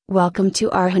Welcome to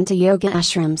our Hatha Yoga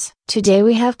Ashrams. Today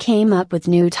we have came up with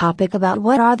new topic about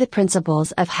what are the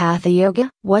principles of Hatha Yoga,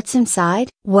 what's inside,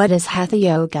 what is Hatha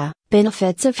Yoga,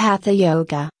 benefits of Hatha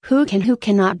Yoga, who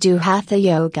cannot do Hatha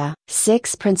Yoga,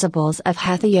 6 principles of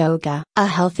Hatha Yoga. A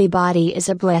healthy body is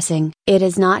a blessing. It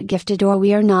is not gifted or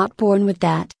we are not born with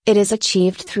that. It is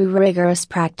achieved through rigorous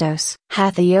practice.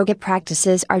 Hatha Yoga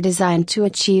practices are designed to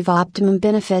achieve optimum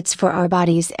benefits for our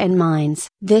bodies and minds.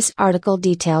 This article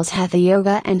details Hatha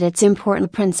Yoga and its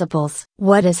important principles.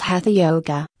 What is Hatha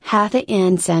Yoga? Hatha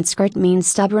in Sanskrit means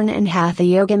stubborn and Hatha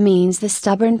Yoga means the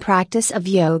stubborn practice of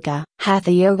yoga.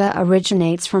 Hatha Yoga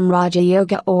originates from Raja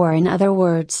Yoga, or in other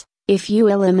words, if you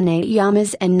eliminate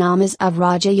yamas and namas of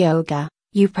Raja Yoga,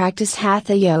 you practice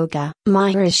Hatha Yoga.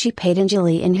 Maharishi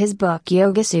Patanjali in his book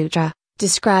Yoga Sutra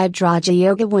described Raja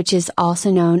Yoga, which is also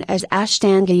known as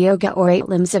Ashtanga Yoga or 8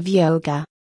 limbs of yoga.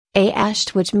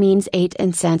 Asht, which means 8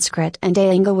 in Sanskrit, and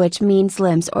Anga, which means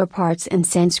limbs or parts in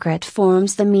Sanskrit,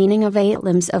 forms the meaning of 8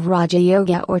 limbs of Raja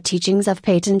Yoga or teachings of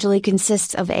Patanjali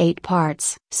consists of 8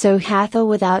 parts. So Hatha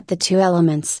without the 2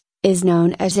 elements, is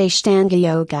known as Ashtanga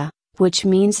Yoga, which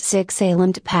means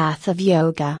 6-limbed path of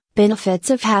yoga. Benefits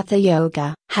of Hatha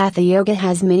Yoga. Hatha Yoga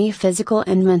has many physical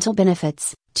and mental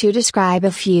benefits. To describe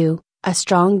a few, a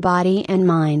strong body and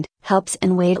mind, helps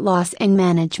in weight loss and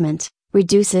management,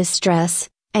 reduces stress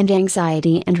and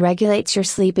anxiety and regulates your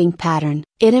sleeping pattern.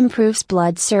 It improves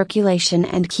blood circulation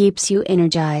and keeps you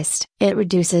energized. It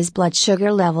reduces blood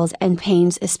sugar levels and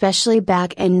pains, especially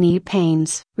back and knee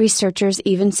pains. Researchers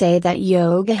even say that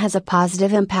yoga has a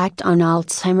positive impact on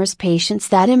Alzheimer's patients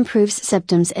that improves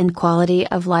symptoms and quality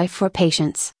of life for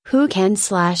patients. Who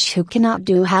cannot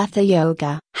do Hatha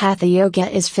Yoga? Hatha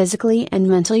Yoga is physically and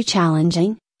mentally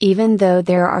challenging. Even though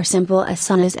there are simple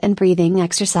asanas and breathing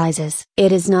exercises,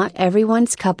 it is not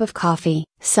everyone's cup of coffee.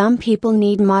 Some people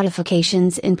need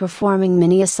modifications in performing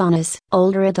many asanas.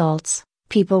 Older adults,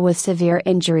 people with severe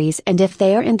injuries and if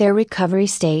they are in their recovery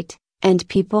state, and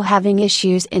people having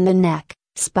issues in the neck,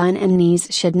 spine and knees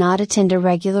should not attend a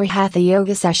regular Hatha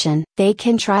Yoga session. They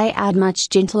can try out much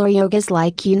gentler yogas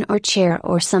like yin or chair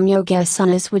or some yoga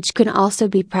asanas, which can also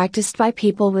be practiced by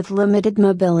people with limited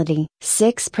mobility.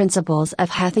 6 principles of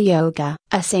Hatha Yoga.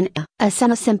 Asana.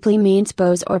 Asana simply means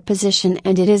pose or position,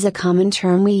 and it is a common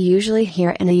term we usually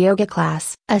hear in a yoga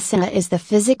class. Asana is the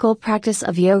physical practice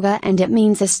of yoga and it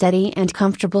means a steady and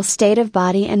comfortable state of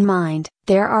body and mind.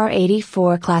 There are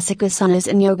 84 classic asanas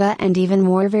in yoga and even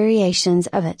more variations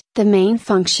of it. The main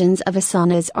functions of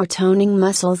asanas are toning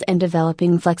muscles and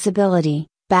developing flexibility,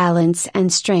 balance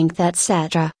and strength,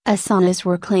 etc. Asanas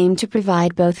were claimed to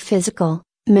provide both physical,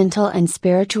 mental and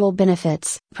spiritual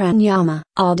benefits. Pranayama.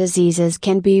 All diseases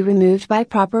can be removed by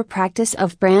proper practice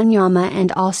of pranayama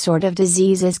and all sort of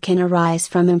diseases can arise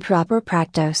from improper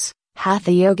practice.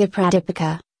 Hatha Yoga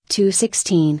Pradipika,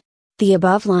 216. The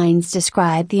above lines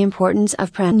describe the importance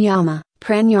of pranayama.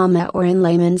 Pranayama, or in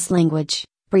layman's language,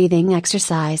 breathing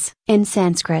exercise. In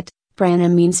Sanskrit, prana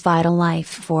means vital life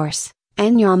force,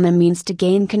 and yama means to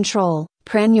gain control.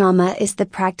 Pranayama is the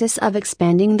practice of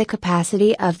expanding the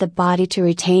capacity of the body to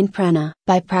retain prana.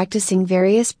 By practicing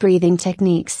various breathing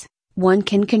techniques, one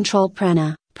can control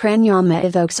prana. Pranayama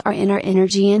evokes our inner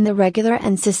energy, and the regular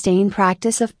and sustained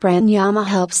practice of pranayama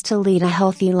helps to lead a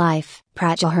healthy life.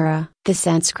 Pratyahara. The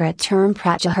Sanskrit term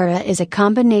pratyahara is a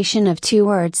combination of 2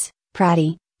 words,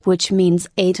 prati, which means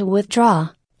a to withdraw,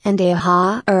 and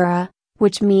ahara,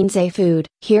 which means a food.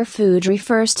 Here food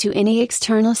refers to any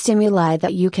external stimuli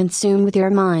that you consume with your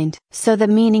mind. So the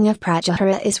meaning of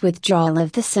pratyahara is withdrawal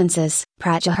of the senses.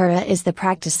 Pratyahara is the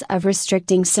practice of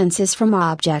restricting senses from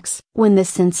objects. When the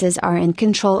senses are in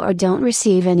control or don't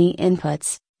receive any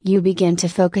inputs, you begin to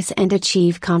focus and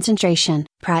achieve concentration.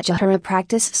 Pratyahara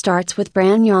practice starts with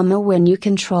pranayama. When you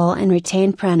control and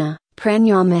retain prana,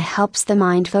 pranayama helps the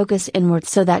mind focus inward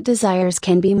so that desires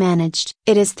can be managed.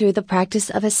 It is through the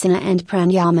practice of asana and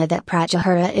pranayama that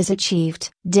pratyahara is achieved.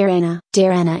 Dharana.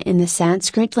 Dharana in the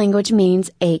Sanskrit language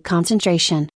means a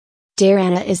concentration.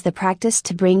 Dharana is the practice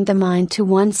to bring the mind to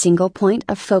one single point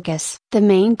of focus. The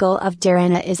main goal of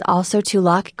dharana is also to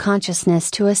lock consciousness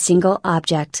to a single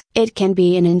object. It can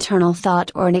be an internal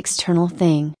thought or an external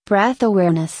thing. Breath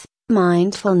awareness,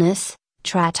 mindfulness,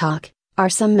 tratak, are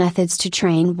some methods to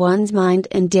train one's mind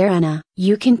in dharana.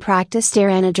 You can practice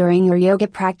dharana during your yoga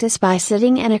practice by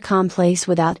sitting in a calm place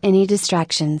without any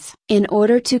distractions. In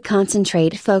order to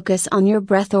concentrate focus on your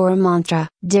breath or a mantra,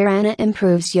 dharana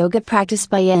improves yoga practice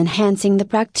by enhancing the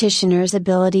practitioner's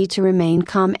ability to remain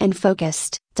calm and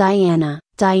focused. Dhyana.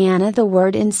 Dhyana, the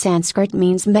word in Sanskrit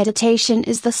means meditation,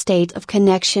 is the state of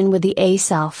connection with the A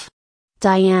self.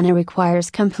 Dhyana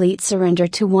requires complete surrender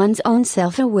to one's own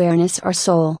self-awareness or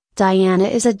soul. Dhyana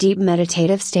is a deep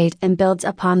meditative state and builds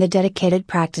upon the dedicated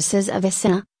practices of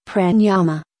asana,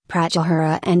 pranayama,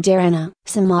 pratyahara and dharana.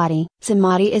 Samadhi.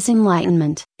 Samadhi is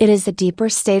enlightenment. It is the deeper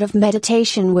state of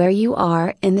meditation where you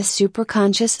are in the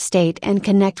superconscious state and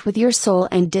connect with your soul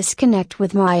and disconnect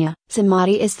with Maya.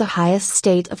 Samadhi is the highest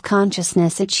state of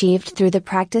consciousness achieved through the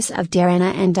practice of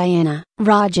dharana and dhyana.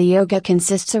 Raja Yoga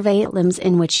consists of 8 limbs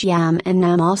in which yam and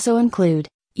nam also include.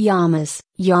 Yamas.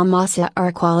 Yamasa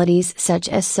are qualities such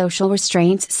as social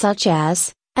restraints such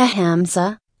as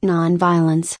ahimsa,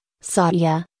 non-violence,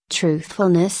 satya,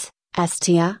 truthfulness,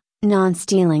 asteya,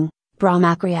 non-stealing,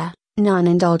 brahmacharya,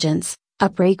 non-indulgence,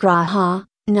 aparigraha,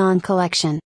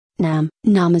 non-collection.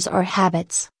 Namas are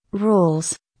habits,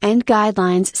 rules, and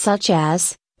guidelines such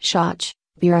as shauch,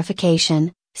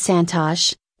 purification,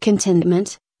 santosh,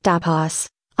 contentment, tapas,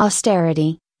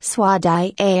 austerity,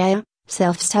 swadhyaya,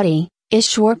 self-study,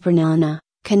 ishwarpranana,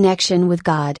 connection with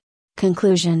God.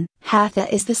 Conclusion. Hatha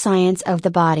is the science of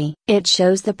the body. It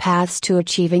shows the paths to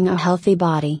achieving a healthy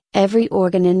body. Every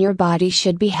organ in your body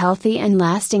should be healthy and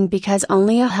lasting because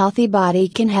only a healthy body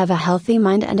can have a healthy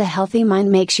mind and a healthy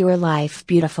mind makes your life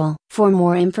beautiful. For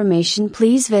more information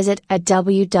please visit at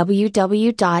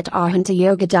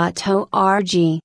www.arhantayoga.org.